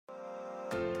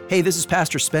Hey, this is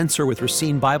Pastor Spencer with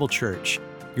Racine Bible Church.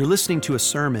 You're listening to a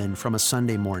sermon from a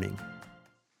Sunday morning.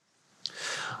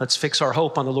 Let's fix our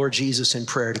hope on the Lord Jesus in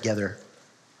prayer together.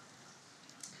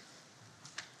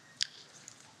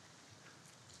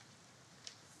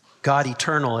 God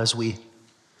eternal, as we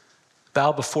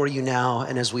bow before you now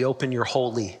and as we open your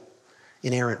holy,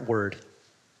 inerrant word,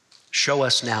 show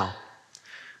us now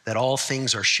that all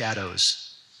things are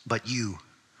shadows, but you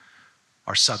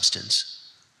are substance.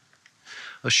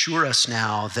 Assure us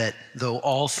now that though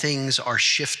all things are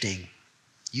shifting,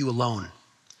 you alone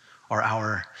are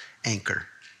our anchor.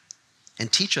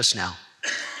 And teach us now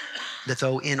that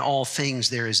though in all things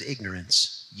there is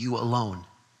ignorance, you alone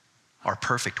are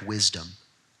perfect wisdom.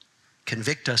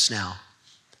 Convict us now,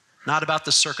 not about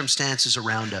the circumstances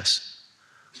around us,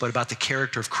 but about the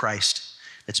character of Christ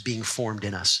that's being formed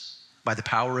in us by the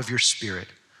power of your Spirit.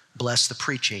 Bless the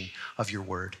preaching of your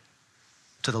word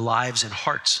to the lives and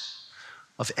hearts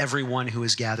of everyone who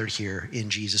is gathered here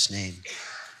in Jesus' name.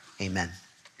 Amen.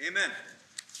 Amen.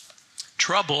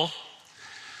 Trouble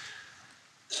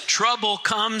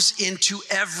comes into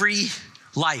every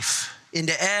life.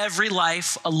 Into every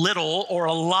life, a little or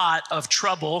a lot of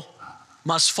trouble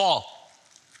must fall.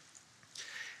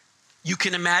 You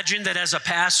can imagine that as a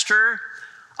pastor,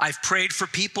 I've prayed for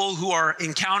people who are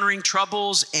encountering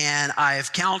troubles, and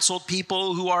I've counseled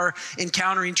people who are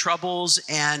encountering troubles.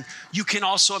 And you can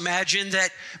also imagine that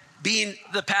being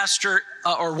the pastor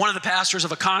or one of the pastors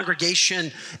of a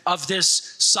congregation of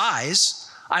this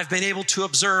size, I've been able to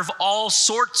observe all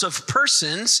sorts of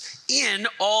persons in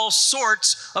all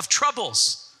sorts of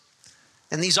troubles.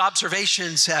 And these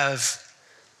observations have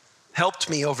helped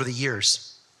me over the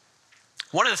years.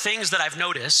 One of the things that I've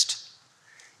noticed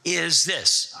is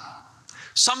this.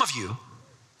 Some of you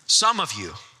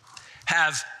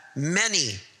have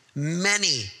many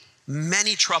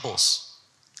troubles.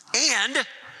 And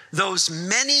those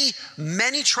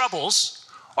many troubles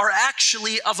are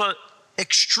actually of an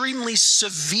extremely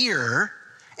severe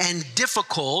and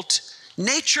difficult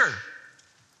nature.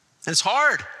 And it's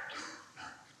hard.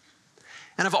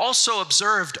 And I've also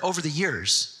observed over the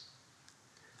years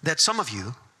that some of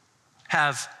you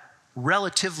have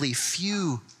relatively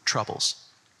few troubles.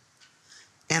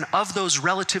 And of those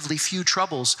relatively few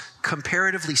troubles,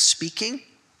 comparatively speaking,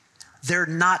 they're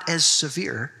not as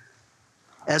severe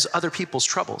as other people's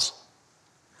troubles.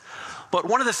 But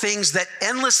one of the things that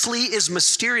endlessly is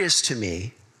mysterious to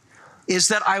me is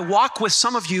that I walk with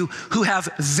some of you who have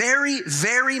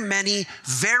very many,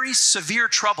 very severe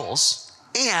troubles,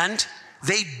 and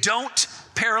they don't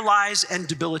paralyze and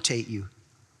debilitate you.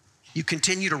 You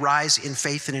continue to rise in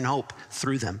faith and in hope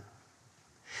through them.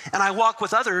 And I walk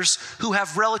with others who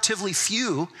have relatively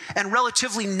few and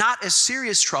relatively not as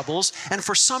serious troubles, and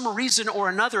for some reason or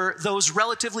another, those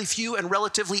relatively few and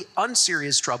relatively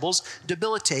unserious troubles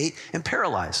debilitate and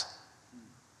paralyze.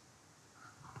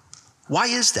 Why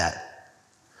is that?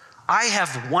 I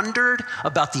have wondered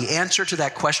about the answer to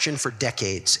that question for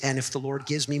decades, and if the Lord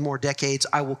gives me more decades,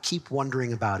 I will keep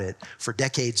wondering about it for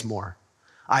decades more.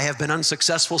 I have been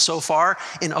unsuccessful so far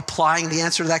in applying the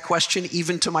answer to that question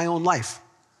even to my own life,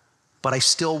 but I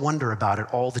still wonder about it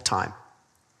all the time.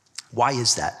 Why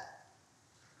is that?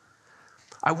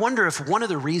 I wonder if one of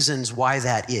the reasons why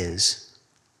that is,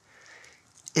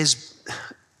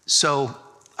 so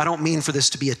I don't mean for this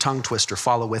to be a tongue twister,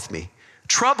 follow with me.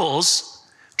 Troubles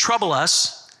trouble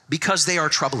us because they are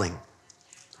troubling.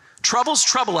 Troubles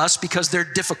trouble us because they're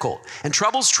difficult, and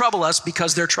troubles trouble us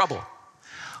because they're trouble.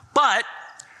 But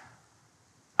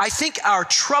I think our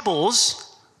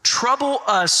troubles trouble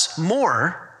us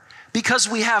more because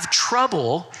we have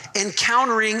trouble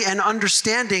encountering and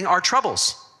understanding our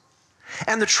troubles.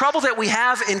 And the trouble that we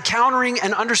have encountering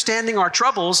and understanding our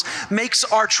troubles makes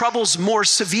our troubles more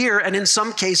severe and in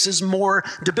some cases more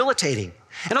debilitating.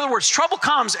 In other words, trouble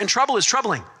comes and trouble is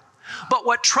troubling. But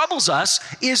what troubles us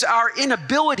is our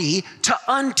inability to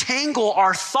untangle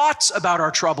our thoughts about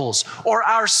our troubles, or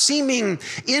our seeming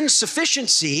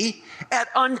insufficiency at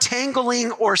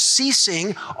untangling or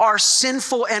ceasing our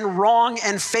sinful and wrong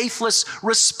and faithless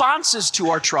responses to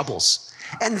our troubles.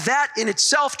 And that in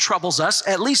itself troubles us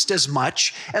at least as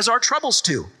much as our troubles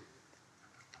do.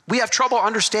 We have trouble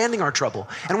understanding our trouble,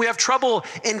 and we have trouble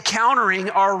encountering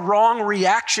our wrong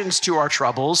reactions to our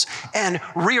troubles and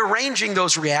rearranging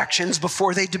those reactions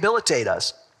before they debilitate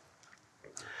us.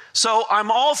 So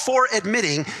I'm all for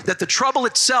admitting that the trouble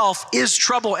itself is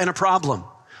trouble and a problem,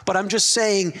 but I'm just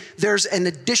saying there's an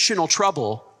additional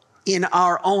trouble in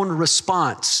our own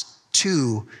response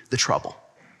to the trouble.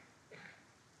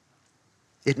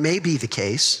 It may be the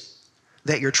case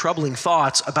that your troubling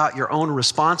thoughts about your own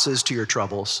responses to your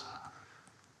troubles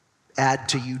add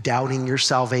to you doubting your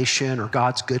salvation or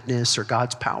God's goodness or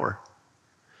God's power.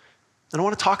 And I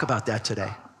want to talk about that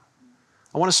today.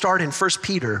 I want to start in 1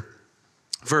 Peter,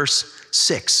 verse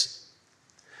 6.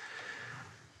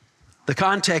 The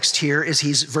context here is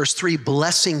he's, verse 3,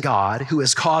 blessing God who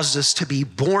has caused us to be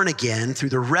born again through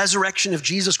the resurrection of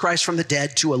Jesus Christ from the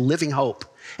dead to a living hope.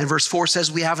 And verse 4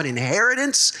 says we have an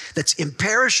inheritance that's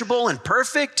imperishable and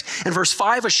perfect. And verse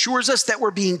 5 assures us that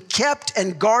we're being kept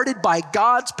and guarded by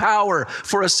God's power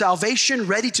for a salvation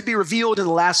ready to be revealed in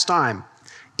the last time.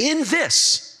 In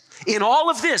all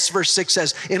of this, verse 6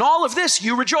 says, in all of this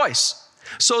you rejoice.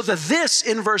 So the this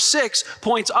in verse 6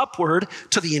 points upward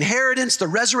to the inheritance, the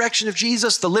resurrection of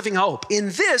Jesus, the living hope. In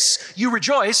this you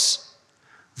rejoice,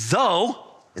 though,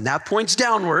 and that points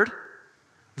downward,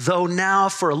 though now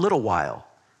for a little while,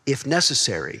 if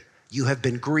necessary, you have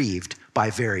been grieved by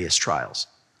various trials.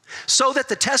 So that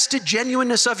the tested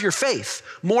genuineness of your faith,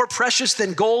 more precious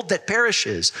than gold that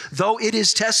perishes, though it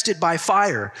is tested by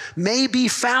fire, may be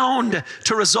found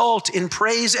to result in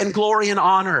praise and glory and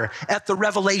honor at the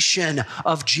revelation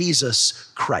of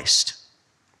Jesus Christ.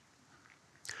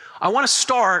 I want to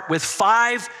start with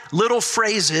 5 little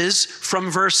phrases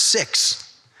from verse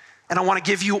 6. And I want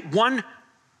to give you one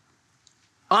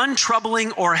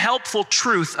untroubling or helpful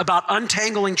truth about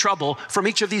untangling trouble from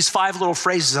each of these 5 little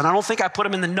phrases. And I don't think I put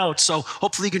them in the notes, so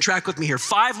hopefully you can track with me here.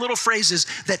 5 little phrases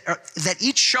that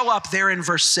each show up there in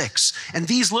verse 6. And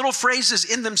these little phrases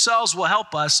in themselves will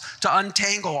help us to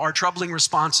untangle our troubling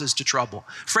responses to trouble.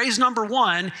 Phrase number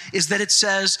 1 is that it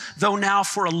says, though now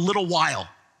for a little while,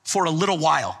 for a little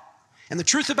while. And the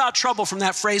truth about trouble from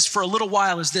that phrase, for a little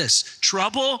while, is this: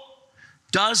 trouble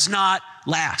does not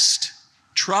last.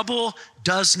 Trouble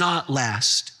does not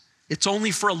last. It's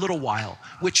only for a little while,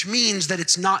 which means that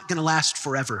it's not going to last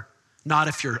forever. Not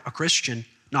if you're a Christian,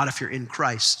 not if you're in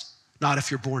Christ, not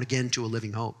if you're born again to a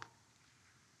living hope.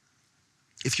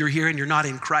 If you're here and you're not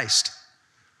in Christ,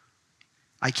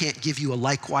 I can't give you a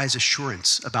likewise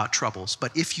assurance about troubles.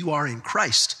 But if you are in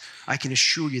Christ, I can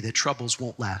assure you that troubles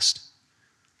won't last.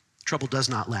 Trouble does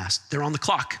not last. They're on the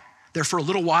clock. They're for a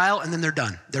little while and then they're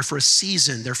done. They're for a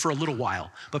season. They're for a little while.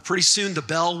 But pretty soon the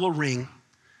bell will ring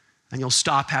and you'll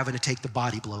stop having to take the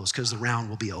body blows because the round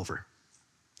will be over.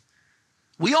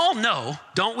 We all know,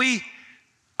 don't we?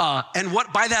 And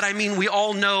what by that I mean we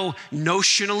all know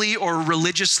notionally or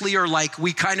religiously, or like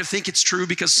we kind of think it's true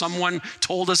because someone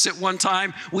told us at one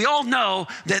time. We all know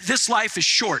that this life is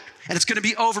short and it's going to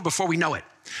be over before we know it.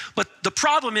 But the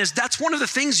problem is that's one of the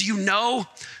things you know,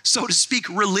 so to speak,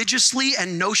 religiously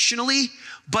and notionally,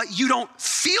 but you don't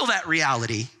feel that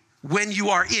reality when you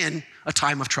are in a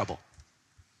time of trouble.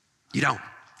 You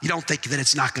don't think that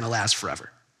it's not going to last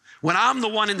forever. When I'm the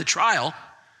one in the trial,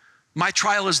 my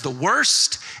trial is the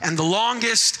worst and the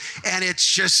longest, and it's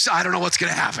just, I don't know what's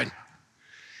going to happen.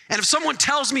 And if someone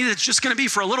tells me that it's just going to be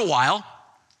for a little while,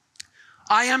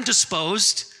 I am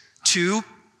disposed to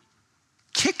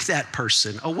kick that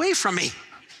person away from me.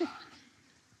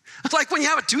 It's like when you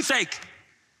have a toothache.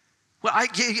 Well,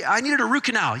 I needed a root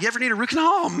canal. You ever need a root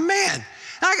canal? Oh man,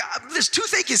 this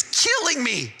toothache is killing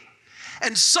me.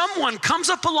 And someone comes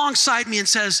up alongside me and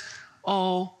says,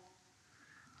 oh,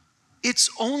 it's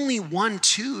only one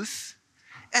tooth,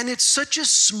 and it's such a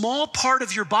small part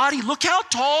of your body. Look how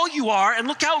tall you are, and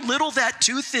look how little that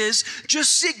tooth is.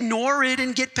 Just ignore it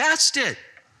and get past it.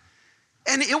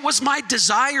 And it was my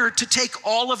desire to take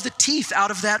all of the teeth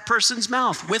out of that person's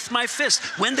mouth with my fist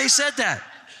when they said that.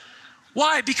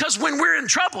 Why? Because when we're in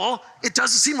trouble, it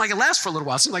doesn't seem like it lasts for a little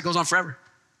while. It seems like it goes on forever.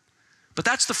 But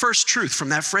that's the first truth from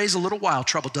that phrase, a little while,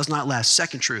 trouble does not last.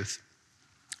 Second truth,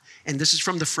 and this is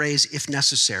from the phrase, if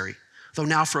necessary. Though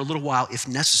now for a little while, if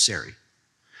necessary.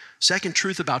 Second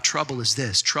truth about trouble is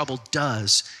this: trouble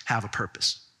does have a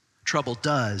purpose. Trouble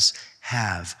does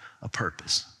have a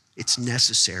purpose. It's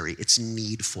necessary, it's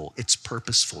needful, it's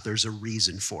purposeful. There's a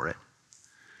reason for it.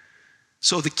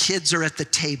 So the kids are at the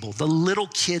table. The little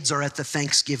kids are at the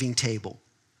Thanksgiving table.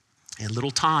 And little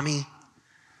Tommy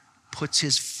puts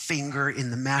his finger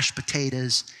in the mashed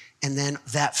potatoes, and then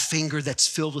that finger that's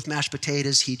filled with mashed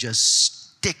potatoes, he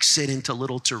just sticks it into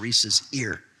little Teresa's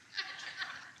ear.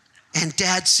 And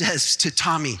Dad says to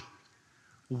Tommy,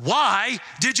 why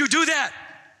did you do that?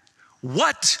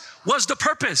 What was the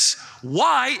purpose?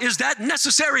 Why is that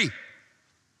necessary?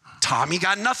 Tommy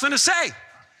got nothing to say.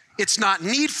 It's not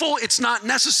needful, it's not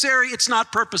necessary, it's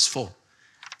not purposeful.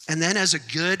 And then as a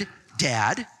good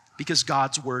dad, because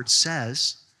God's word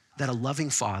says that a loving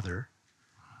father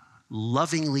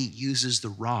lovingly uses the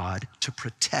rod to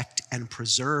protect and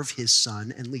preserve his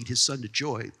son and lead his son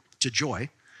to joy,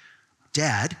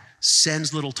 Dad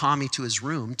sends little Tommy to his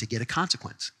room to get a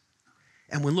consequence.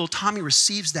 And when little Tommy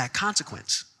receives that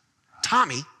consequence,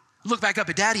 Tommy look back up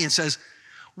at daddy and says,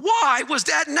 why was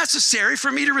that necessary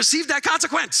for me to receive that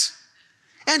consequence?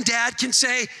 And dad can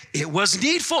say, it was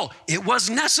needful, it was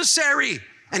necessary.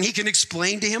 And he can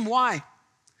explain to him why.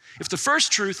 If the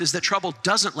first truth is that trouble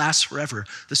doesn't last forever,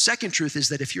 the second truth is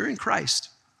that if you're in Christ,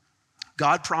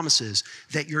 God promises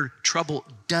that your trouble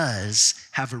does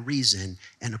have a reason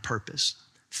and a purpose.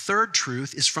 Third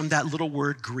truth is from that little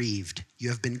word grieved. You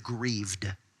have been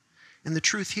grieved. And the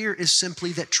truth here is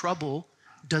simply that trouble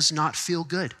does not feel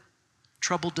good.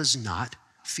 Trouble does not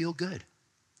feel good.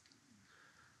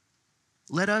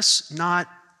 Let us not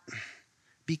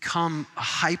become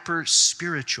hyper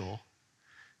spiritual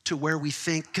to where we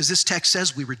think, because this text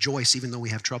says we rejoice even though we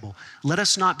have trouble. Let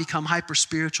us not become hyper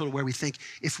spiritual to where we think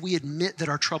if we admit that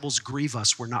our troubles grieve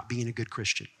us, we're not being a good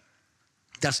Christian.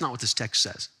 That's not what this text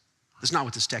says. That's not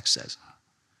what this text says.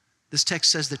 This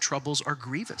text says that troubles are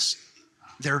grievous.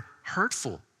 They're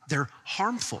hurtful, they're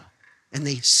harmful, and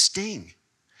they sting.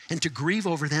 And to grieve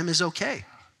over them is okay.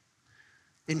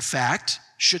 In fact,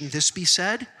 shouldn't this be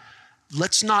said?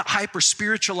 Let's not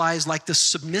hyper-spiritualize like the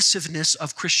submissiveness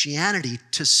of Christianity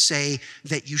to say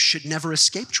that you should never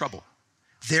escape trouble.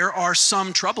 There are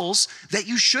some troubles that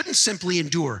you shouldn't simply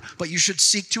endure, but you should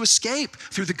seek to escape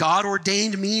through the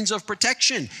God-ordained means of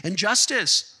protection and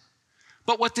justice.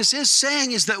 But what this is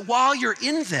saying is that while you're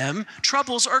in them,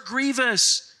 troubles are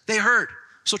grievous. They hurt.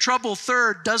 So trouble,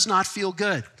 third, does not feel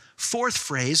good. Fourth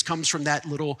phrase comes from the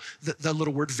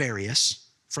little word various,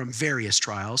 from various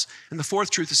trials. And the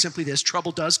fourth truth is simply this: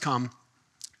 trouble does come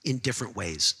in different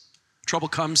ways. Trouble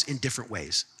comes in different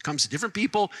ways. It comes to different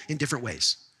people in different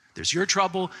ways. There's your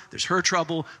trouble, there's her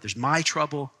trouble, there's my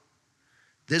trouble.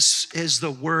 This is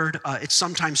the word, it's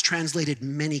sometimes translated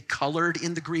many-colored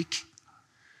in the Greek.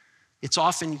 It's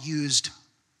often used,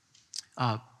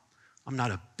 I'm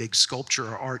not a big sculpture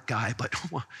or art guy, but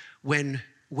when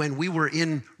we were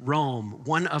in Rome,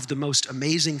 one of the most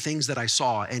amazing things that I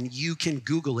saw, and you can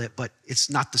Google it, but it's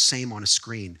not the same on a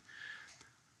screen,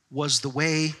 was the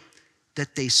way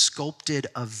that they sculpted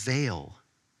a veil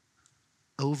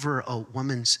over a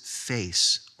woman's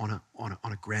face on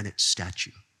a granite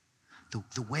statue.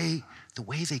 The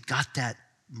way they got that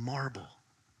marble,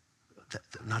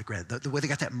 not a granite, the way they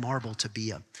got that marble to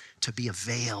be a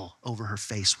veil over her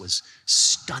face was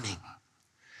stunning.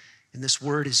 And this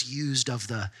word is used of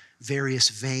the various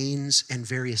veins and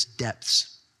various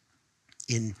depths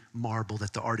in marble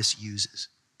that the artist uses.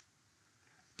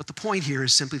 But the point here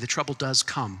is simply the trouble does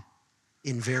come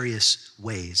in various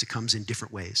ways. It comes in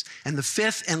different ways. And the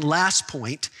fifth and last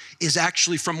point is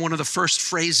actually from one of the first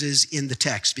phrases in the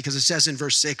text, because it says in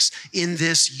verse 6, in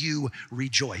this you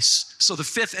rejoice. So the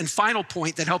fifth and final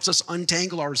point that helps us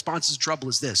untangle our responses to trouble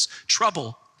is this: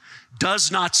 trouble does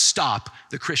not stop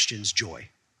the Christian's joy.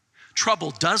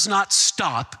 Trouble does not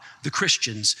stop the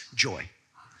Christian's joy.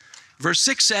 Verse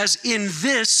 6 says, in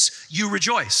this you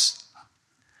rejoice,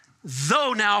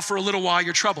 though now for a little while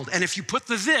you're troubled. And if you put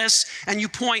the this and you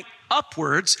point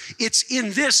upwards, it's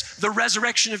in this, the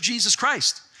resurrection of Jesus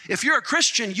Christ. If you're a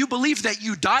Christian, you believe that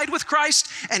you died with Christ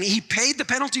and he paid the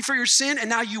penalty for your sin, and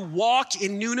now you walk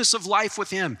in newness of life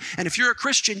with him. And if you're a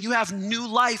Christian, you have new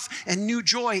life and new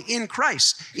joy in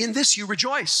Christ. In this you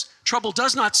rejoice. Trouble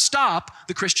does not stop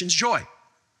the Christian's joy.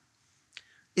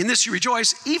 In this you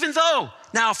rejoice, even though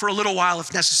now for a little while,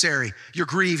 if necessary, you're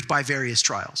grieved by various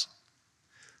trials.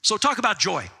 So talk about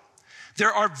joy.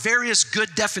 There are various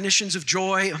good definitions of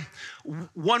joy.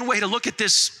 One way to look at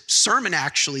this sermon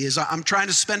actually is I'm trying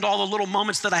to spend all the little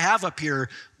moments that I have up here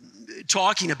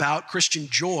talking about Christian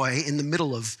joy in the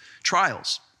middle of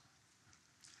trials.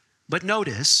 But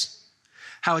notice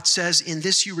how it says, in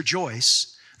this you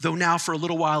rejoice, though now for a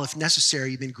little while, if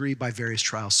necessary, you've been grieved by various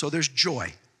trials. So there's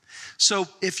joy. So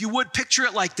if you would picture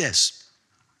it like this,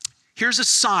 here's a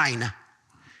sign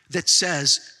that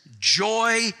says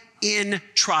joy in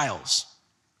trials.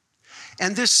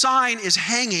 And this sign is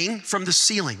hanging from the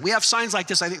ceiling. We have signs like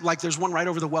this. I think like there's one right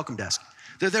over the welcome desk.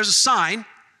 There's a sign,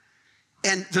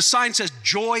 and the sign says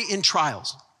joy in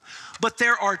trials. But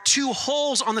there are two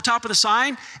holes on the top of the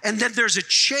sign, and then there's a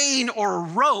chain or a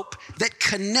rope that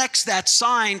connects that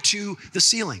sign to the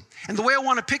ceiling. And the way I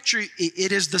want to picture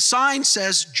it is the sign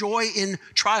says joy in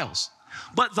trials.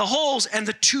 But the holes and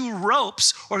the two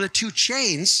ropes or the two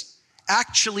chains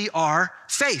actually are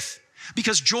faith.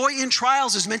 Because joy in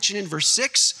trials is mentioned in verse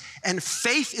 6, and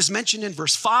faith is mentioned in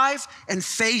verse 5, and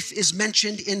faith is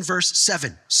mentioned in verse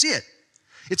 7. See it.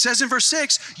 It says in verse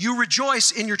 6, you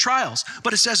rejoice in your trials.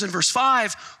 But it says in verse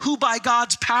 5, who by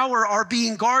God's power are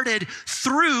being guarded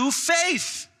through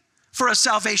faith for a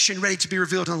salvation ready to be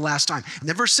revealed in the last time. And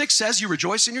then verse 6 says, you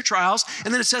rejoice in your trials.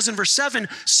 And then it says in verse 7,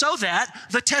 so that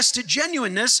the tested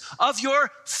genuineness of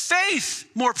your faith,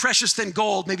 more precious than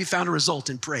gold, may be found to result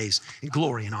in praise and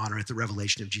glory and honor at the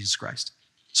revelation of Jesus Christ.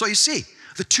 So you see,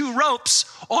 the two ropes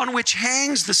on which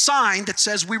hangs the sign that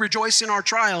says we rejoice in our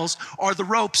trials are the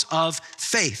ropes of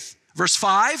faith. Verse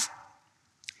 5,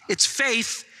 it's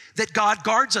faith that God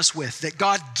guards us with, that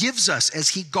God gives us as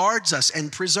he guards us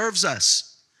and preserves us.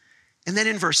 And then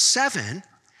in verse 7,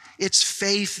 it's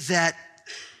faith that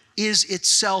is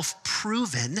itself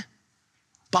proven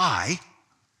by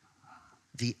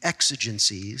the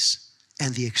exigencies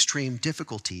and the extreme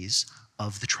difficulties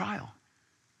of the trial.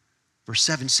 Verse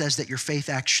 7 says that your faith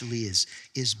actually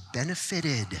is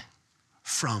benefited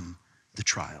from the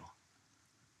trial.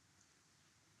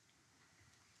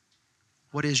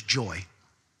 What is joy?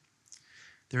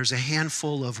 There's a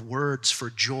handful of words for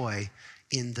joy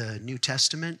in the New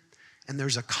Testament, and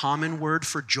there's a common word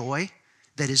for joy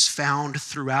that is found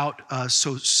throughout,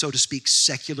 so to speak,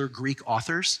 secular Greek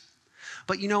authors.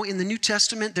 But you know, in the New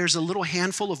Testament, there's a little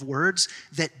handful of words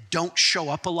that don't show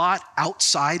up a lot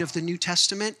outside of the New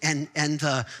Testament, and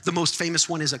the most famous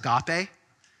one is agape.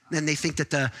 And they think that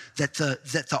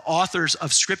the authors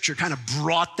of Scripture kind of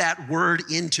brought that word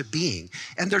into being.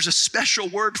 And there's a special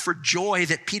word for joy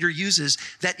that Peter uses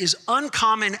that is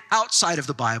uncommon outside of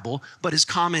the Bible, but is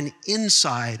common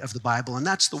inside of the Bible. And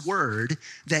that's the word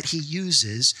that he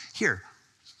uses here.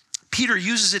 Peter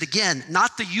uses it again,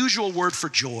 not the usual word for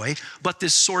joy, but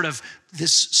this sort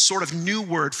of new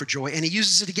word for joy. And he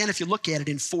uses it again, if you look at it,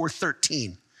 in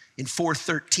 4:13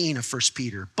 of 1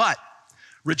 Peter. But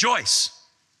rejoice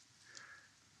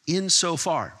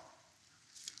insofar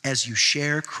as you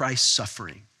share Christ's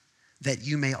suffering, that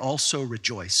you may also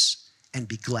rejoice and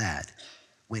be glad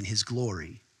when his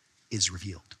glory is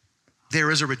revealed.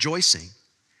 There is a rejoicing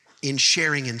in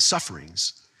sharing in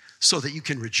sufferings so that you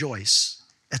can rejoice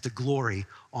at the glory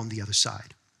on the other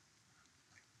side.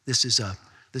 There's a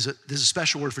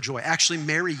special word for joy. Actually,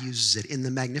 Mary uses it in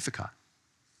the Magnificat.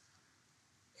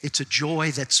 It's a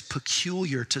joy that's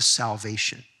peculiar to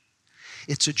salvation.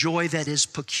 It's a joy that is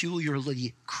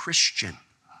peculiarly Christian.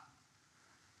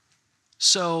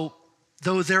 So,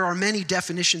 though there are many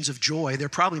definitions of joy, there are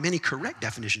probably many correct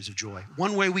definitions of joy.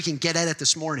 One way we can get at it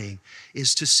this morning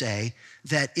is to say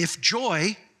that if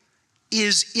joy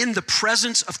is in the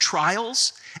presence of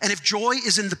trials, and if joy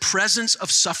is in the presence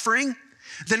of suffering,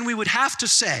 then we would have to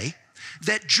say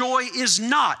that joy is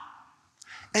not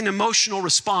an emotional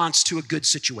response to a good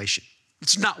situation.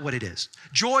 It's not what it is.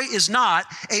 Joy is not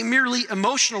a merely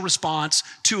emotional response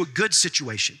to a good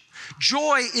situation.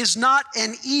 Joy is not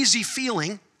an easy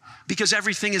feeling because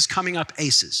everything is coming up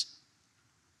aces.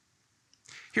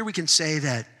 Here we can say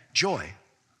that joy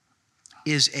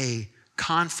is a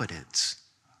confidence.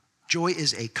 Joy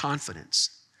is a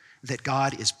confidence that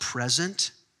God is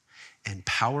present and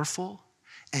powerful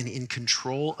and in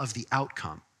control of the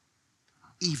outcome,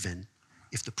 even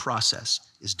if the process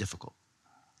is difficult.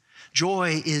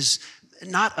 Joy is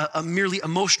not a merely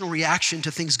emotional reaction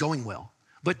to things going well,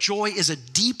 but joy is a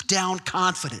deep down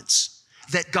confidence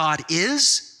that God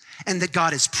is, and that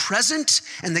God is present,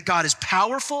 and that God is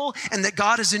powerful, and that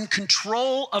God is in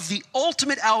control of the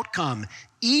ultimate outcome,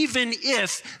 even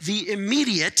if the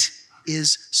immediate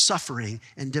is suffering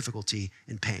and difficulty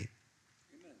and pain.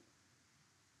 Amen.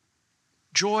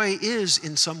 Joy is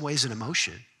in some ways an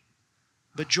emotion,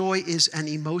 but joy is an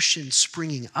emotion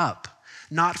springing up,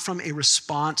 not from a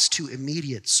response to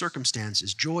immediate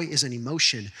circumstances. Joy is an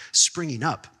emotion springing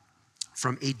up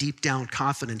from a deep down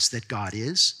confidence that God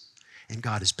is, and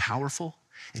God is powerful,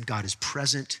 and God is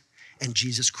present, and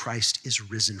Jesus Christ is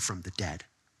risen from the dead.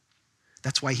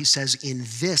 That's why he says in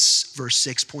this verse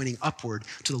 6, pointing upward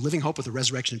to the living hope of the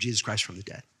resurrection of Jesus Christ from the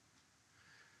dead.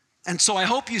 And so I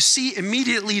hope you see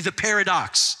immediately the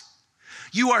paradox.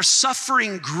 You are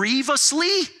suffering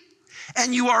grievously,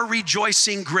 and you are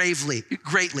rejoicing greatly.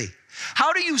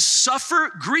 How do you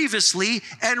suffer grievously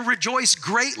and rejoice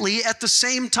greatly at the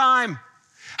same time?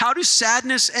 How do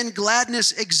sadness and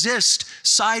gladness exist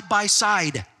side by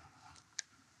side?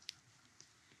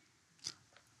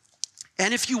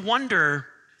 And if you wonder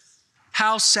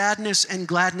how sadness and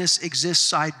gladness exist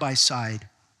side by side,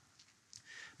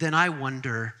 then I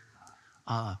wonder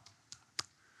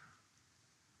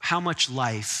how much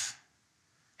life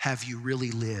have you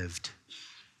really lived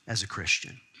as a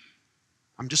Christian?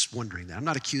 I'm just wondering that. I'm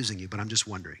not accusing you, but I'm just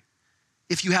wondering.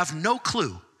 If you have no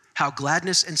clue how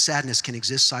gladness and sadness can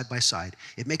exist side by side,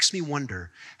 it makes me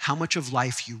wonder how much of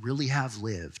life you really have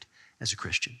lived as a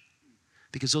Christian.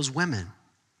 Because those women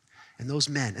and those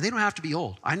men, and they don't have to be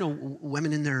old. I know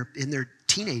women in their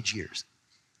teenage years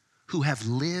who have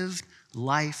lived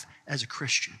life as a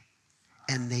Christian,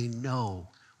 and they know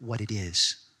what it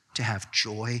is to have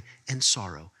joy and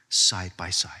sorrow side by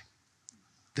side.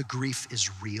 The grief is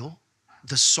real.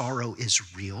 The sorrow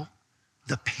is real.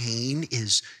 The pain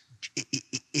is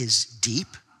deep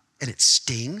and it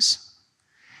stings.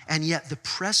 And yet the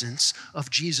presence of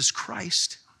Jesus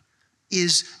Christ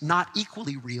is not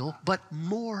equally real, but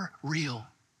more real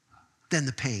than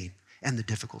the pain and the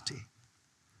difficulty.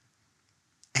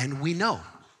 And we know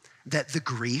that the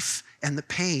grief and the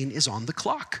pain is on the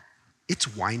clock.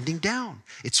 It's winding down.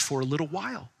 It's for a little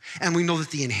while. And we know that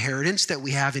the inheritance that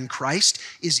we have in Christ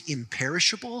is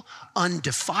imperishable,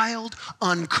 undefiled,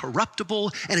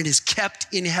 uncorruptible, and it is kept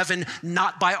in heaven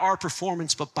not by our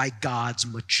performance, but by God's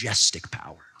majestic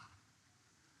power.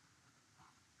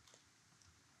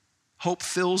 Hope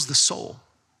fills the soul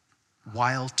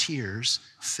while tears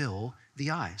fill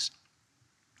the eyes.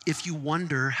 If you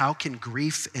wonder how can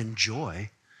grief and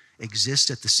joy exist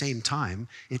at the same time,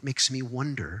 it makes me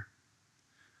wonder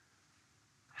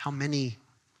how many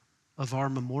of our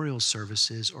memorial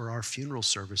services or our funeral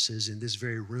services in this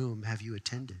very room have you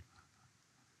attended?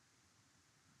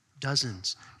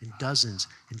 Dozens and dozens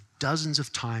and dozens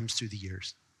of times through the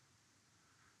years.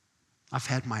 I've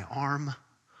had my arm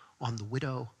on the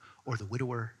widow or the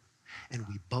widower, and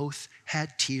we both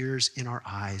had tears in our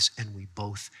eyes and we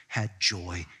both had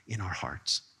joy in our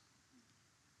hearts.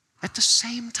 At the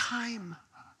same time.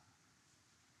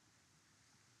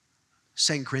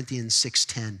 2 Corinthians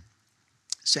 6:10.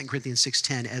 2 Corinthians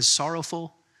 6:10, as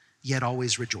sorrowful, yet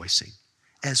always rejoicing.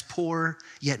 As poor,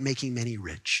 yet making many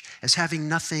rich. As having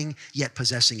nothing, yet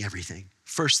possessing everything.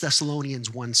 1 Thessalonians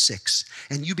 1:6,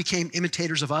 and you became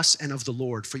imitators of us and of the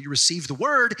Lord, for you received the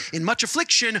word in much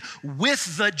affliction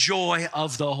with the joy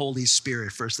of the Holy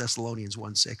Spirit. 1 Thessalonians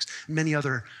 1:6, many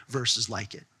other verses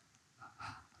like it.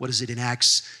 What is it in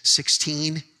Acts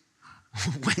 16?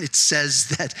 When it says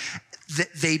that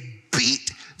they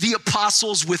beat the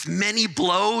apostles with many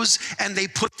blows and they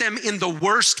put them in the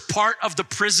worst part of the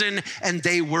prison and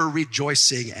they were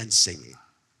rejoicing and singing.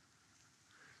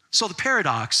 So the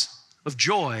paradox of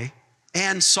joy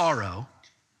and sorrow,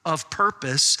 of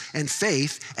purpose and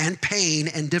faith and pain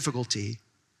and difficulty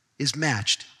is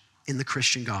matched in the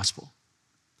Christian gospel.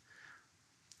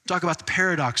 Talk about the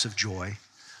paradox of joy.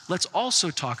 Let's also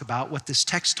talk about what this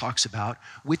text talks about,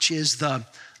 which is the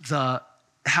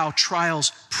how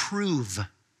trials prove,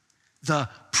 the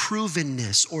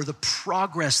provenness or the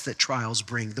progress that trials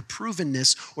bring, the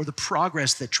provenness or the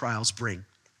progress that trials bring.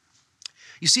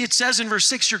 You see, it says in verse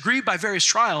 6, you're grieved by various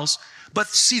trials, but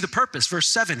see the purpose. Verse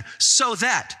 7, so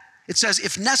that. It says,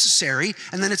 if necessary,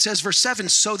 and then it says, verse 7,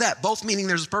 so that, both meaning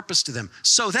there's a purpose to them.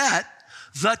 So that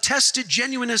the tested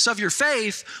genuineness of your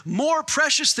faith, more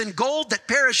precious than gold that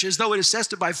perishes, though it is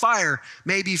tested by fire,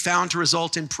 may be found to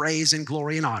result in praise and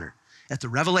glory and honor at the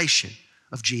revelation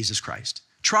of Jesus Christ.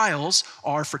 Trials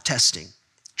are for testing.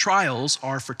 Trials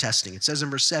are for testing. It says in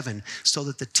verse 7, so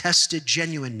that the tested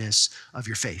genuineness of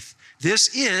your faith.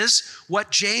 This is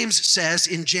what James says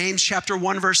in James chapter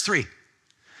 1, verse 3.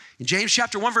 In James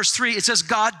chapter 1, verse 3, it says,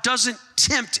 God doesn't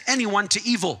tempt anyone to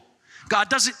evil. God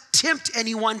doesn't tempt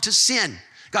anyone to sin.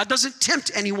 God doesn't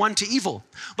tempt anyone to evil.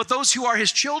 But those who are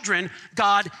his children,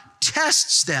 God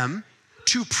tests them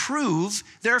to prove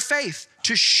their faith,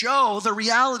 to show the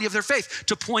reality of their faith,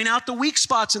 to point out the weak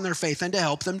spots in their faith and to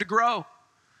help them to grow.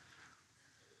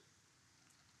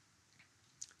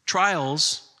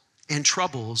 Trials and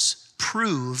troubles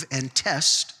prove and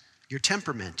test your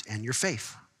temperament and your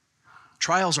faith.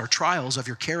 Trials are trials of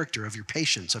your character, of your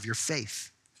patience, of your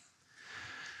faith.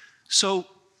 So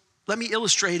let me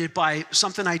illustrate it by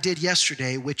something I did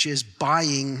yesterday, which is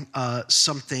buying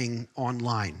something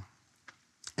online.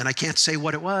 And I can't say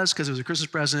what it was because it was a Christmas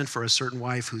present for a certain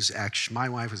wife who's actually, my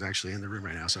wife who's actually in the room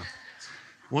right now, so I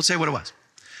won't say what it was.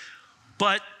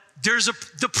 But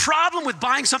the problem with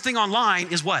buying something online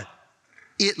is what?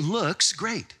 It looks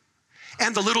great.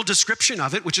 And the little description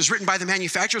of it, which is written by the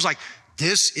manufacturer, is like,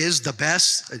 this is the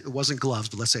best, it wasn't gloves,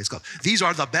 but let's say it's gloves. These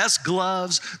are the best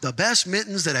gloves, the best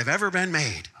mittens that have ever been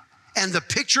made. And the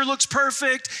picture looks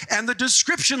perfect and the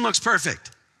description looks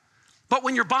perfect. But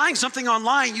when you're buying something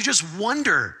online, you just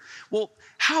wonder, well,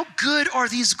 how good are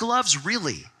these gloves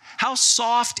really? How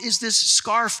soft is this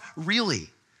scarf really?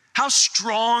 How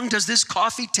strong does this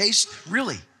coffee taste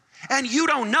really? And you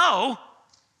don't know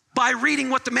by reading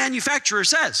what the manufacturer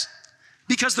says,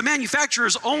 because the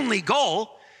manufacturer's only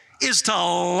goal is to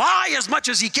lie as much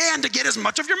as he can to get as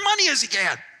much of your money as he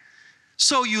can.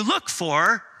 So you look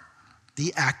for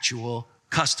the actual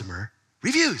customer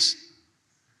reviews.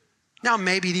 Now,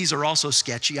 maybe these are also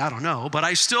sketchy, I don't know, but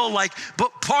I still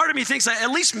but part of me thinks that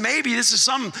at least maybe this is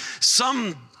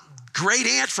some great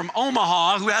aunt from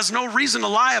Omaha who has no reason to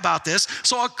lie about this.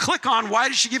 So I'll click on, why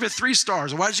did she give it 3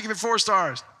 stars? Or why did she give it 4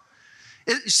 stars?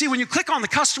 See, when you click on the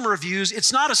customer reviews,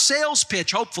 it's not a sales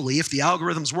pitch, hopefully, if the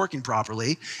algorithm's working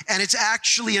properly, and it's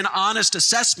actually an honest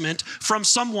assessment from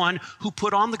someone who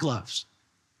put on the gloves,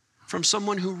 from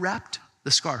someone who wrapped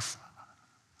the scarf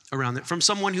around it, from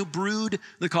someone who brewed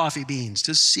the coffee beans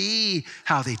to see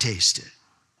how they tasted.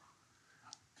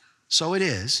 So it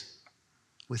is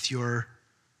with your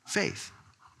faith.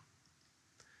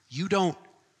 You don't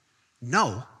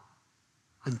know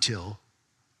until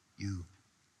you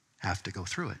have to go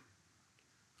through it.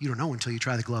 You don't know until you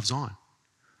try the gloves on.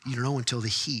 You don't know until the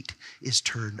heat is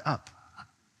turned up.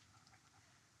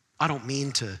 I don't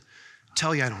mean to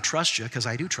tell you I don't trust you, because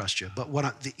I do trust you. But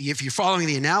if you're following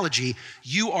the analogy,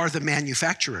 you are the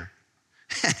manufacturer.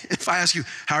 If I ask you,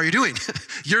 how are you doing?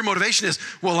 Your motivation is,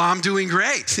 well, I'm doing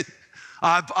great.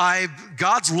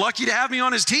 God's lucky to have me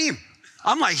on his team.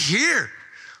 I'm like, here.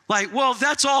 Well,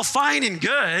 that's all fine and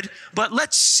good, but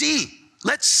let's see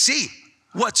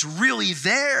what's really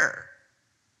there.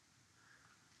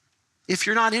 If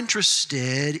you're not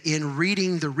interested in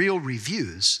reading the real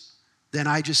reviews, then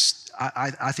I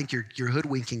think you're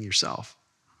hoodwinking yourself.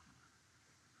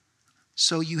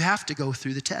 So you have to go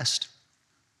through the test.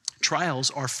 Trials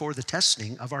are for the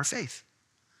testing of our faith.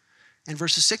 And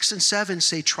verses 6 and 7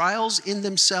 say trials in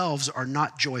themselves are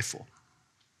not joyful.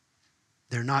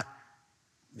 They're not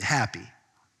happy.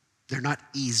 They're not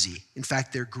easy. In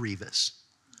fact, they're grievous.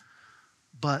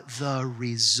 But the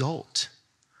result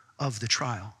of the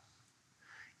trial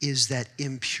is that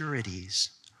impurities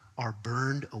are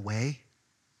burned away.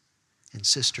 And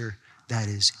sister, that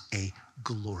is a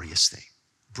glorious thing.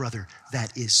 Brother,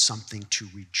 that is something to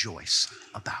rejoice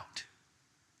about.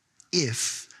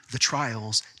 If the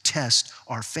trials test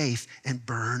our faith and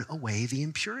burn away the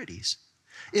impurities.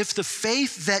 If the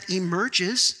faith that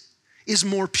emerges is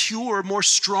more pure, more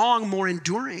strong, more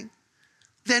enduring,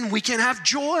 then we can have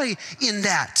joy in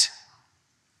that.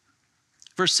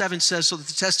 Verse 7 says, so that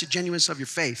the tested genuineness of your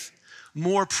faith,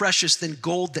 more precious than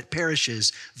gold that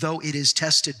perishes, though it is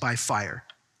tested by fire.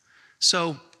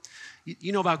 So,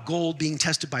 you know about gold being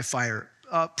tested by fire.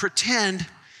 Pretend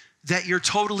that you're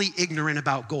totally ignorant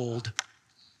about gold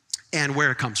and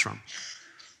where it comes from.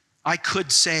 I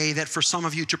could say that for some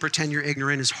of you to pretend you're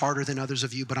ignorant is harder than others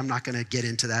of you, but I'm not going to get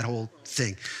into that whole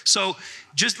thing. So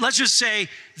let's just say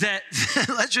that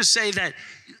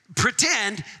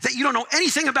pretend that you don't know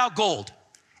anything about gold.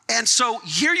 And so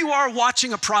here you are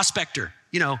watching a prospector,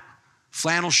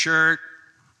 flannel shirt,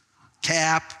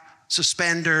 cap,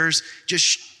 suspenders,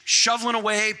 just shoveling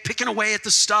away, picking away at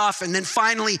the stuff. And then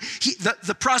finally,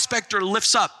 the prospector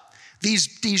lifts up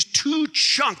these 2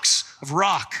 chunks of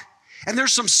rock. And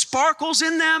there's some sparkles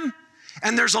in them,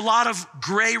 and there's a lot of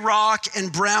gray rock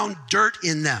and brown dirt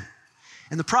in them.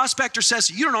 And the prospector says,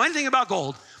 you don't know anything about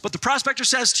gold, but the prospector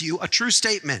says to you a true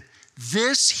statement.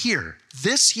 This here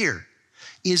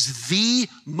is the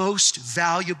most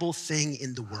valuable thing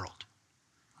in the world.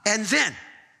 And then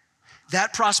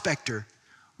that prospector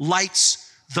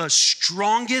lights the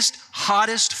strongest,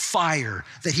 hottest fire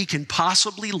that he can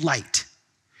possibly light.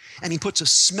 And he puts a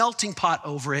smelting pot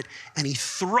over it, and he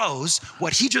throws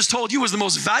what he just told you was the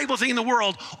most valuable thing in the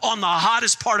world on the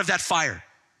hottest part of that fire.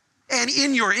 And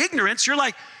in your ignorance, you're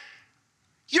like,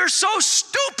 you're so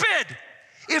stupid.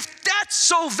 If that's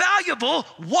so valuable,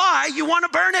 why you want to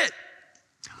burn it?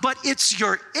 But it's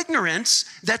your ignorance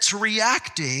that's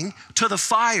reacting to the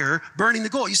fire burning the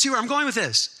gold. You see where I'm going with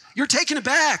this? You're taken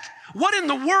aback. What in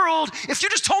the world? If you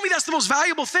just told me that's the most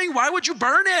valuable thing, why would you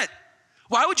burn it?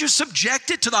 Why would you subject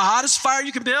it to the hottest fire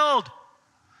you can build?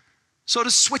 So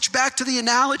to switch back to the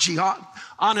analogy,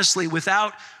 honestly,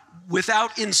 without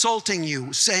insulting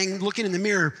you, saying, looking in the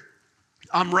mirror,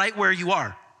 I'm right where you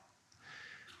are.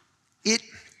 It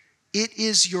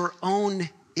is your own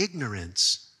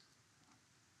ignorance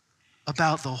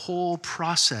about the whole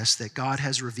process that God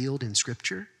has revealed in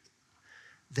Scripture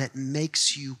that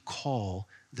makes you call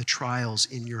the trials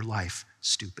in your life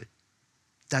stupid.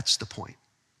 That's the point.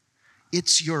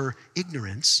 It's your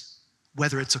ignorance,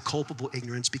 whether it's a culpable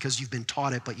ignorance because you've been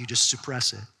taught it but you just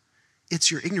suppress it. It's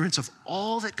your ignorance of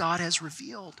all that God has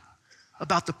revealed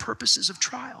about the purposes of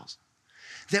trials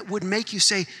that would make you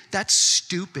say, that's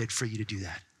stupid for you to do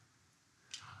that.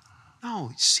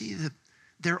 No, see,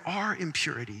 there are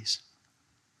impurities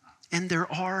and there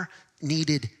are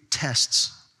needed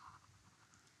tests.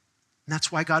 And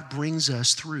that's why God brings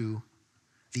us through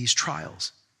these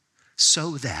trials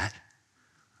so that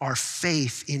our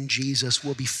faith in Jesus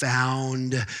will be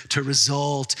found to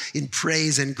result in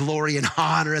praise and glory and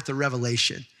honor at the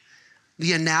revelation.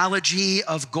 The analogy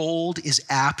of gold is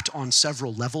apt on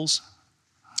several levels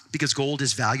because gold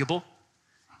is valuable,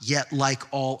 yet like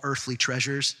all earthly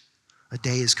treasures, a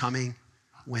day is coming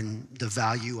when the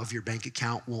value of your bank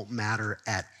account won't matter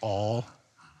at all.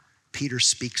 Peter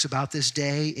speaks about this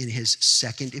day in his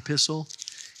second epistle.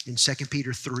 In 2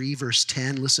 Peter 3, verse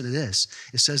 10, listen to this.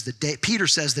 It says, Peter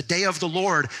says, the day of the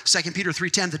Lord, 2 Peter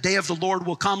 3:10, the day of the Lord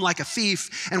will come like a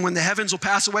thief, and when the heavens will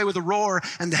pass away with a roar,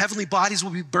 and the heavenly bodies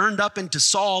will be burned up and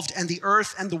dissolved, and the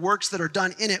earth and the works that are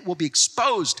done in it will be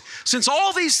exposed. Since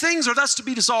all these things are thus to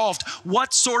be dissolved,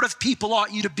 what sort of people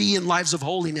ought you to be in lives of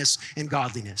holiness and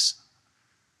godliness?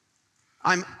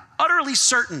 I'm utterly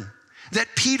certain that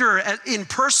Peter, in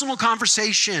personal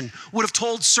conversation, would have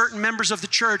told certain members of the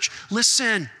church,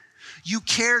 listen, you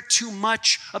care too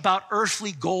much about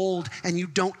earthly gold and you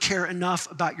don't care enough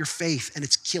about your faith, and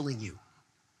it's killing you.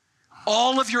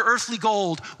 All of your earthly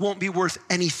gold won't be worth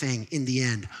anything in the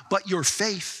end, but your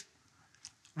faith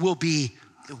will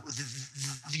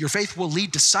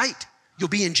lead to sight. You'll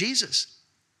be in Jesus.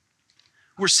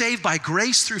 We're saved by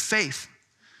grace through faith.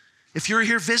 If you're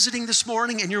here visiting this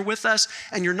morning and you're with us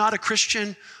and you're not a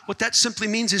Christian, what that simply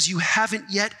means is you haven't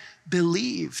yet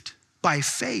believed by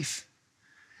faith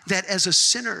that as a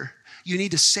sinner, you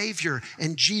need a Savior,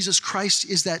 and Jesus Christ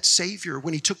is that Savior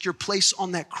when he took your place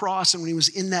on that cross and when he was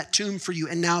in that tomb for you,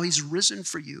 and now he's risen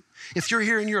for you. If you're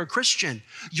here and you're a Christian,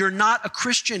 you're not a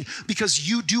Christian because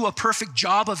you do a perfect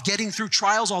job of getting through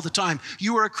trials all the time.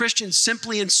 You are a Christian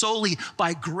simply and solely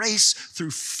by grace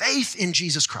through faith in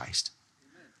Jesus Christ.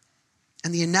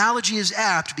 And the analogy is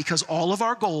apt because all of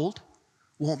our gold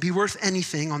won't be worth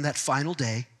anything on that final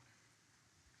day.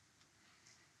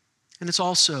 And it's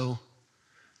also,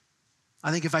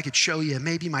 I think if I could show you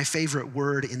maybe my favorite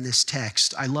word in this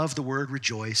text. I love the word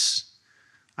rejoice.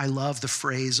 I love the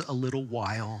phrase a little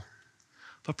while.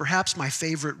 But perhaps my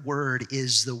favorite word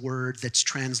is the word that's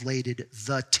translated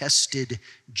the tested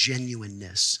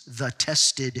genuineness. The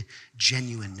tested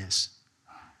genuineness.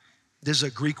 There's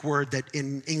a Greek word that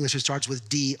in English it starts with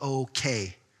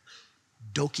D-O-K,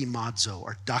 dokimazo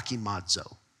or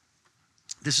dokimazo.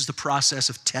 This is the process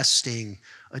of testing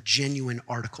a genuine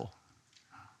article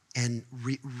and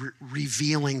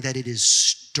revealing that it is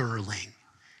sterling,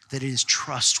 that it is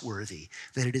trustworthy,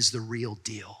 that it is the real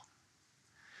deal.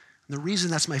 And the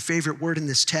reason that's my favorite word in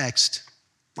this text,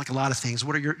 like a lot of things,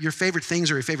 what are your favorite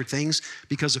things are your favorite things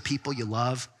because of people you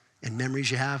love and memories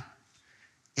you have?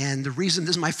 And the reason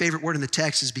this is my favorite word in the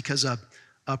text is because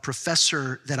a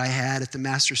professor that I had at the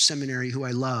Master's Seminary who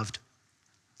I loved,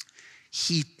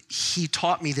 he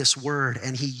taught me this word,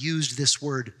 and he used this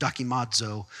word,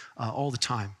 dokimazo, all the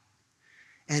time.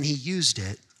 And he used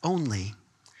it only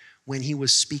when he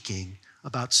was speaking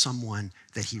about someone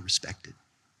that he respected.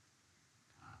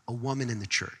 A woman in the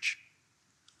church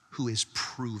who is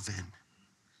proven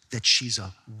that she's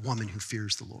a woman who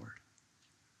fears the Lord.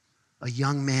 A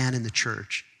young man in the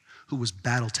church who was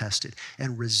battle-tested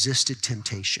and resisted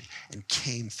temptation and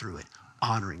came through it,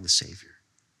 honoring the Savior.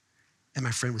 And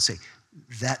my friend would say,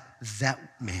 that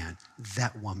man,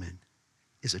 that woman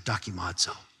is a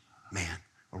dokimazo man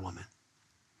or woman.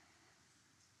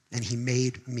 And he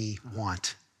made me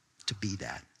want to be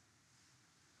that.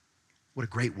 What a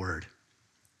great word.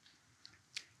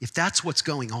 If that's what's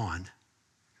going on,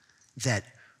 that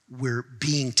we're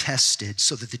being tested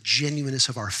so that the genuineness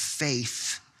of our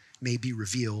faith may be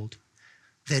revealed,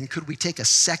 then could we take a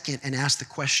second and ask the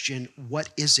question, what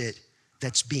is it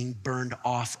that's being burned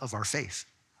off of our faith?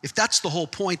 If that's the whole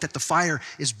point, that the fire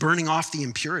is burning off the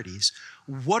impurities,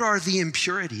 what are the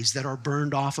impurities that are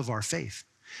burned off of our faith?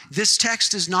 This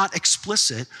text is not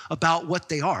explicit about what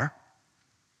they are,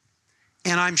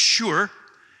 and I'm sure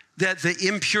that the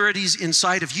impurities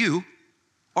inside of you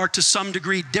are to some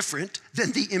degree different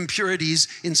than the impurities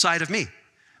inside of me.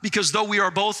 Because though we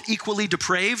are both equally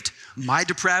depraved, my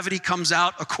depravity comes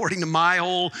out according to my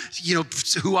whole,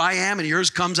 who I am, and yours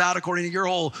comes out according to your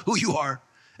whole, who you are.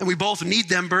 And we both need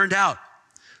them burned out.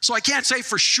 So I can't say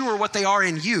for sure what they are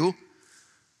in you.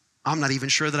 I'm not even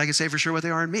sure that I can say for sure what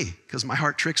they are in me, because my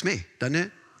heart tricks me, doesn't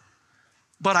it?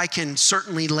 But I can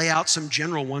certainly lay out some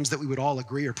general ones that we would all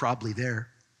agree are probably there.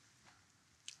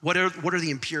 What are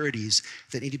the impurities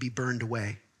that need to be burned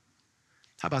away?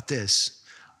 How about this?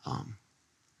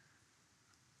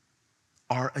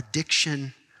 Our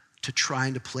addiction to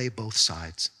trying to play both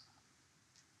sides.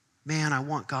 Man, I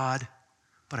want God,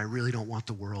 but I really don't want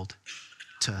the world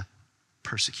to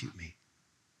persecute me.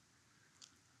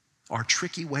 Our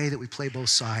tricky way that we play both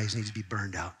sides needs to be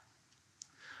burned out.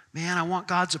 Man, I want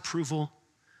God's approval,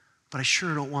 but I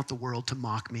sure don't want the world to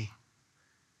mock me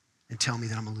and tell me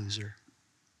that I'm a loser.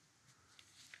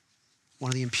 One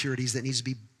of the impurities that needs to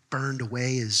be burned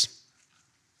away is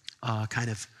kind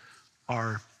of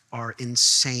our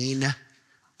insane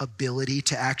ability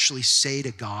to actually say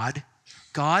to God,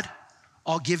 God,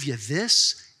 I'll give you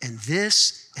this and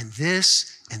this and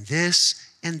this and this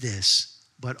and this,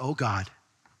 but oh God,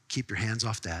 keep your hands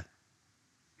off that.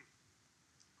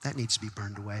 That needs to be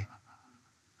burned away.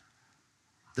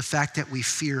 The fact that we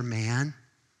fear man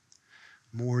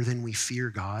more than we fear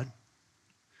God.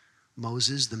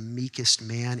 Moses, the meekest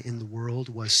man in the world,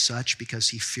 was such because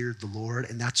he feared the Lord,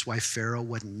 and that's why Pharaoh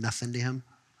wasn't nothing to him.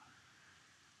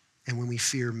 And when we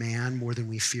fear man more than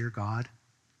we fear God,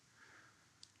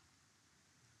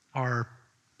 our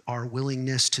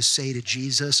willingness to say to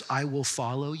Jesus, I will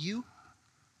follow you.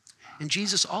 And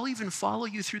Jesus, I'll even follow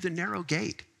you through the narrow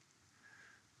gate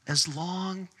as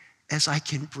long as I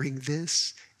can bring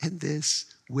this and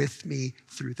this with me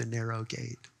through the narrow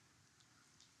gate.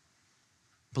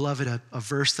 Beloved, a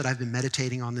verse that I've been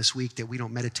meditating on this week that we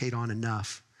don't meditate on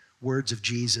enough. Words of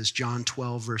Jesus, John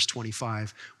 12, verse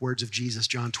 25. Words of Jesus,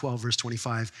 John 12, verse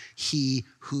 25. He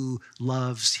who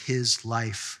loves his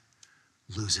life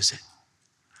loses it.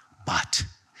 But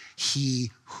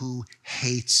he who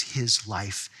hates his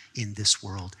life in this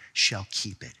world shall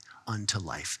keep it unto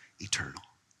life eternal.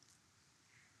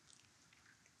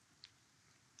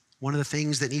 One of the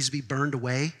things that needs to be burned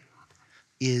away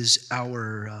is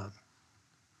our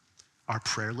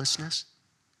prayerlessness.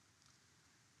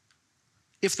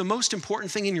 If the most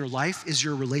important thing in your life is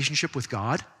your relationship with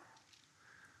God,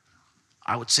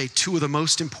 I would say two of the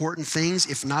most important things,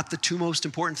 if not the two most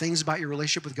important things about your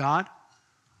relationship with God,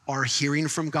 are hearing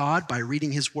from God by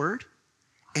reading his word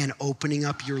and opening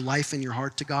up your life and your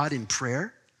heart to God in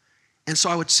prayer. And so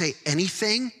I would say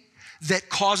anything that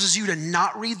causes you to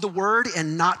not read the word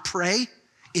and not pray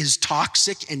is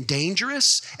toxic and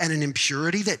dangerous and an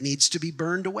impurity that needs to be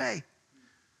burned away.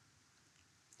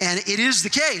 And it is the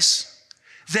case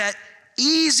that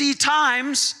easy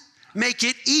times make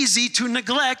it easy to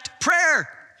neglect prayer.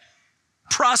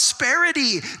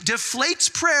 Prosperity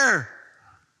deflates prayer.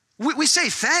 We say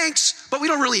thanks, but we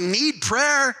don't really need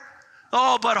prayer.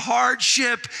 Oh, but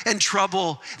hardship and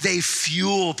trouble, they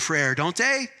fuel prayer, don't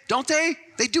they? Don't they?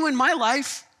 They do in my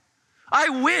life. I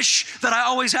wish that I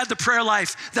always had the prayer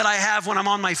life that I have when I'm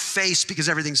on my face because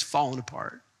everything's falling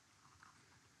apart.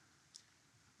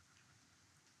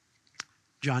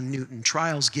 John Newton,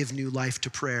 trials give new life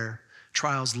to prayer.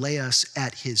 Trials lay us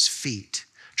at his feet.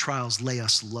 Trials lay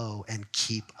us low and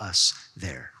keep us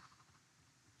there.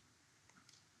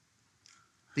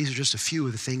 These are just a few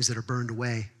of the things that are burned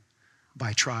away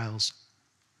by trials.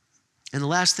 And the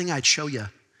last thing I'd show you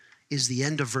is the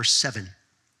end of verse 7.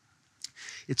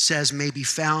 It says, may be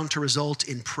found to result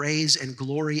in praise and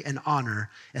glory and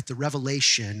honor at the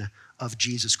revelation of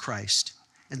Jesus Christ.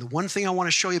 And the one thing I want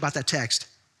to show you about that text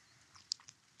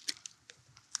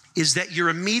is that your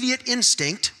immediate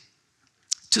instinct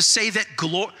to say that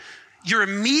your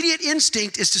immediate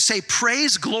instinct is to say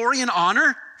praise, glory, and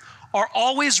honor are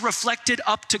always reflected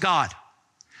up to God.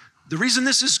 The reason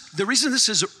this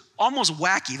is almost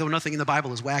wacky, though nothing in the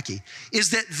Bible is wacky, is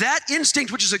that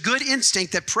instinct, which is a good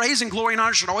instinct, that praise and glory and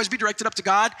honor should always be directed up to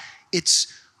God,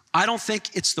 I don't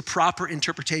think it's the proper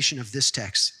interpretation of this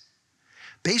text.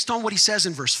 Based on what he says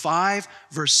in verse 5,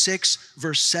 verse 6,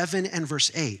 verse 7, and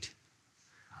verse 8,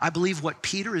 I believe what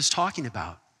Peter is talking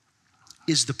about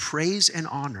is the praise and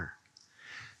honor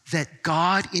that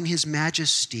God in his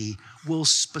majesty will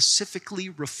specifically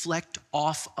reflect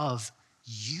off of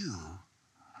you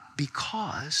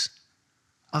because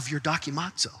of your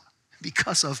dokimazo,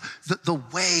 because of the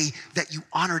way that you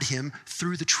honored him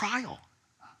through the trial.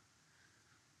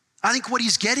 I think what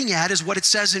he's getting at is what it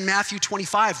says in Matthew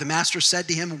 25. The master said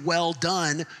to him, well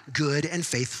done, good and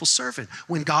faithful servant.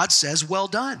 When God says, well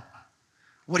done.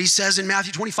 What he says in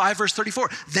Matthew 25, verse 34,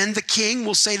 then the king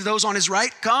will say to those on his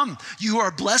right, come, you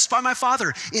are blessed by my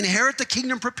Father. Inherit the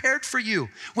kingdom prepared for you.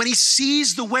 When he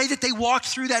sees the way that they walked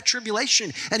through that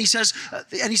tribulation, and he says,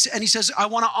 I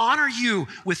want to honor you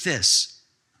with this.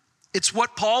 It's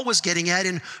what Paul was getting at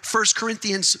in 1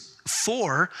 Corinthians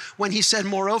 4, when he said,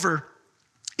 moreover,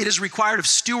 it is required of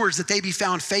stewards that they be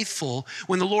found faithful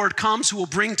when the Lord comes, who will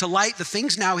bring to light the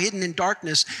things now hidden in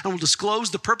darkness and will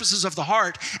disclose the purposes of the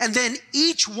heart. And then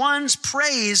each one's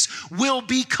praise will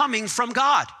be coming from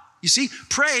God. You see,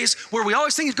 praise, where we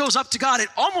always think it goes up to God, it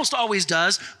almost always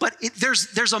does, but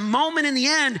there's a moment in the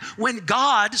end when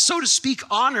God, so to speak,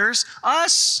 honors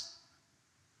us.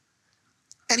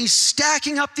 And he's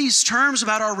stacking up these terms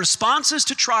about our responses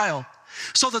to trial,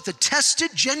 so that the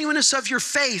tested genuineness of your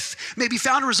faith may be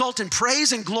found to result in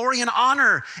praise and glory and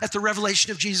honor at the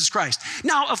revelation of Jesus Christ.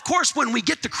 Now, of course, when we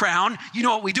get the crown, you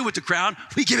know what we do with the crown?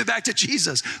 We give it back to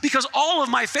Jesus, because all of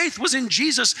my faith was in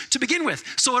Jesus to begin with.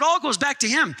 So it all goes back to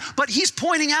him. But he's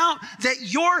pointing out that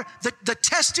the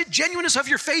tested genuineness of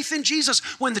your faith in Jesus,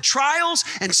 when the trials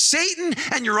and Satan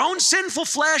and your own sinful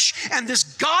flesh and this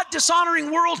God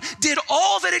dishonoring world did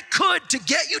all that it could to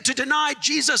get you to deny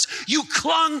Jesus, you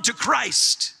clung to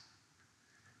Christ.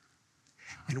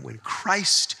 And when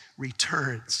Christ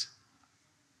returns,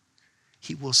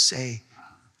 he will say,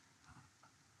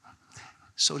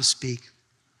 so to speak,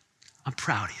 I'm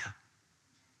proud of you.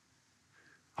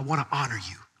 I want to honor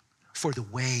you for the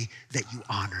way that you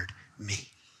honored me.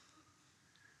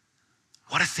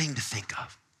 What a thing to think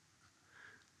of.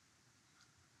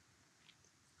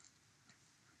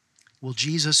 Will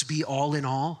Jesus be all in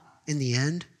all in the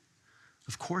end?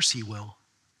 Of course he will.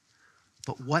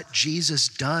 But what Jesus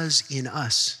does in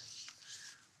us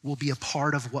will be a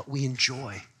part of what we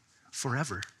enjoy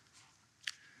forever.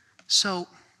 So,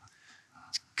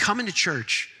 coming to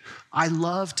church, I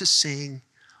love to sing.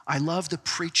 I love the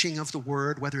preaching of the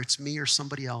word, whether it's me or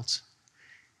somebody else.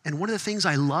 And one of the things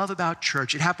I love about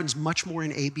church, it happens much more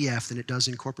in ABF than it does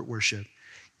in corporate worship,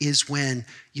 is when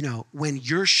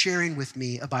you're sharing with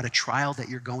me about a trial that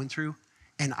you're going through,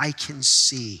 and I can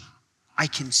see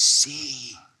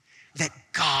that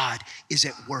God is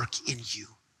at work in you,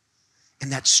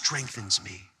 and that strengthens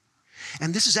me.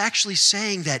 And this is actually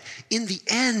saying that in the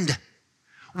end,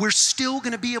 we're still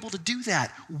gonna be able to do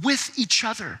that with each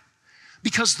other,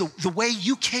 because the way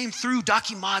you came through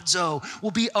Dakimadzo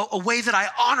will be a way that I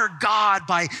honor God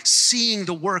by seeing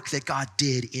the work that God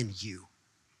did in you.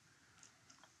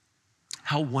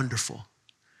 How wonderful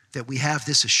that we have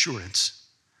this assurance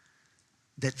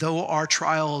that though our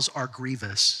trials are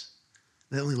grievous,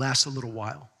 they only last a little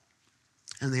while,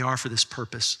 and they are for this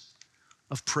purpose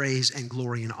of praise and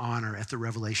glory and honor at the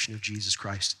revelation of Jesus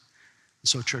Christ. And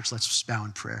so, church, let's just bow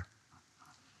in prayer.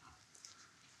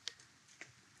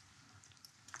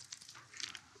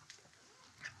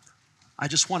 I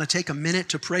just want to take a minute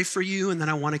to pray for you, and then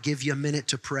I want to give you a minute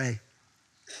to pray.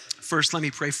 First, let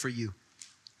me pray for you.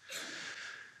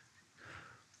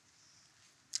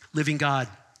 Living God,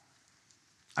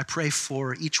 I pray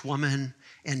for each woman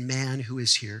and man who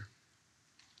is here.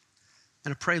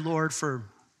 And I pray, Lord,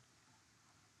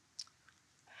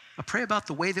 I pray about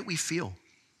the way that we feel.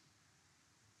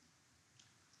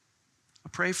 I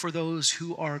pray for those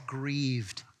who are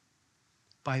grieved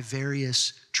by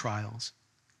various trials.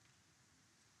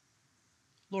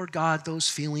 Lord God, those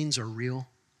feelings are real.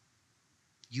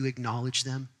 You acknowledge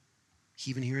them.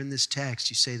 Even here in this text,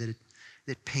 you say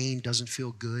that pain doesn't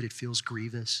feel good, it feels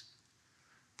grievous.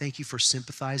 Thank you for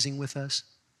sympathizing with us.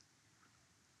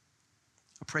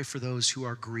 I pray for those who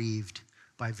are grieved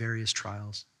by various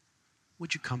trials.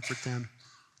 Would you comfort them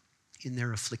in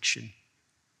their affliction?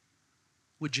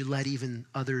 Would you let even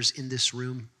others in this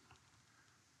room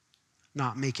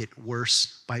not make it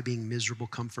worse by being miserable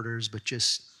comforters, but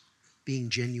just being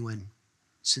genuine,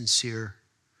 sincere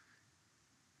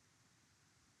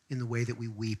in the way that we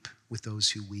weep with those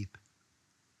who weep?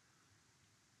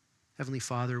 Heavenly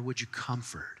Father, would you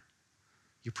comfort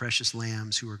your precious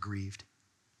lambs who are grieved?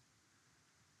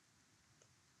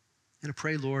 And I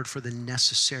pray, Lord, for the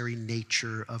necessary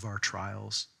nature of our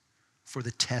trials, for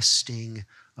the testing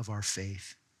of our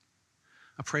faith.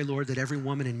 I pray, Lord, that every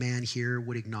woman and man here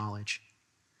would acknowledge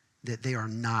that they are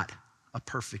not a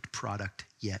perfect product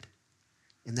yet,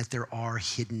 and that there are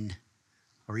hidden,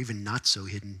 or even not so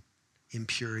hidden,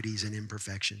 impurities and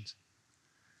imperfections.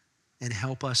 And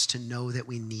help us to know that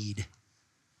we need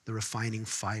the refining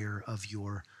fire of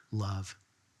your love.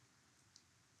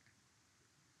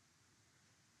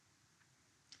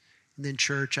 And then,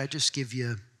 church, I just give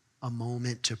you a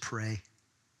moment to pray.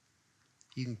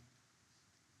 You can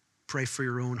pray for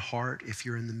your own heart if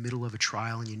you're in the middle of a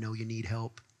trial and you know you need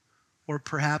help. Or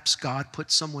perhaps God put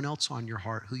someone else on your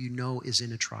heart who you know is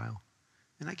in a trial.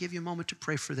 And I give you a moment to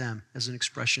pray for them as an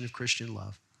expression of Christian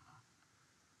love.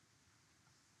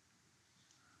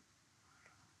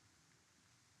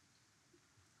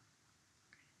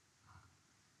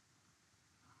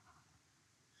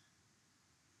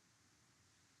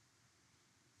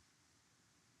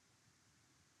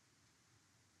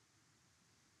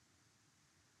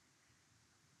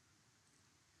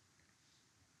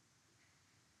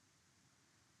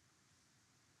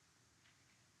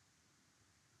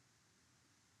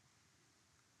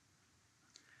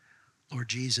 Lord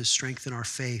Jesus, strengthen our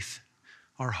faith,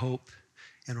 our hope,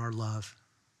 and our love.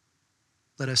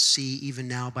 Let us see even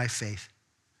now by faith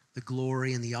the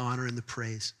glory and the honor and the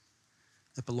praise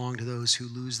that belong to those who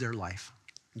lose their life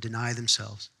and deny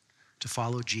themselves to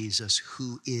follow Jesus,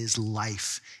 who is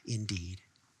life indeed.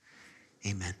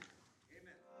 Amen.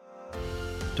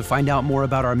 To find out more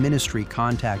about our ministry,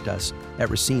 contact us at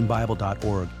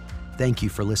racinebible.org. Thank you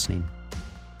for listening.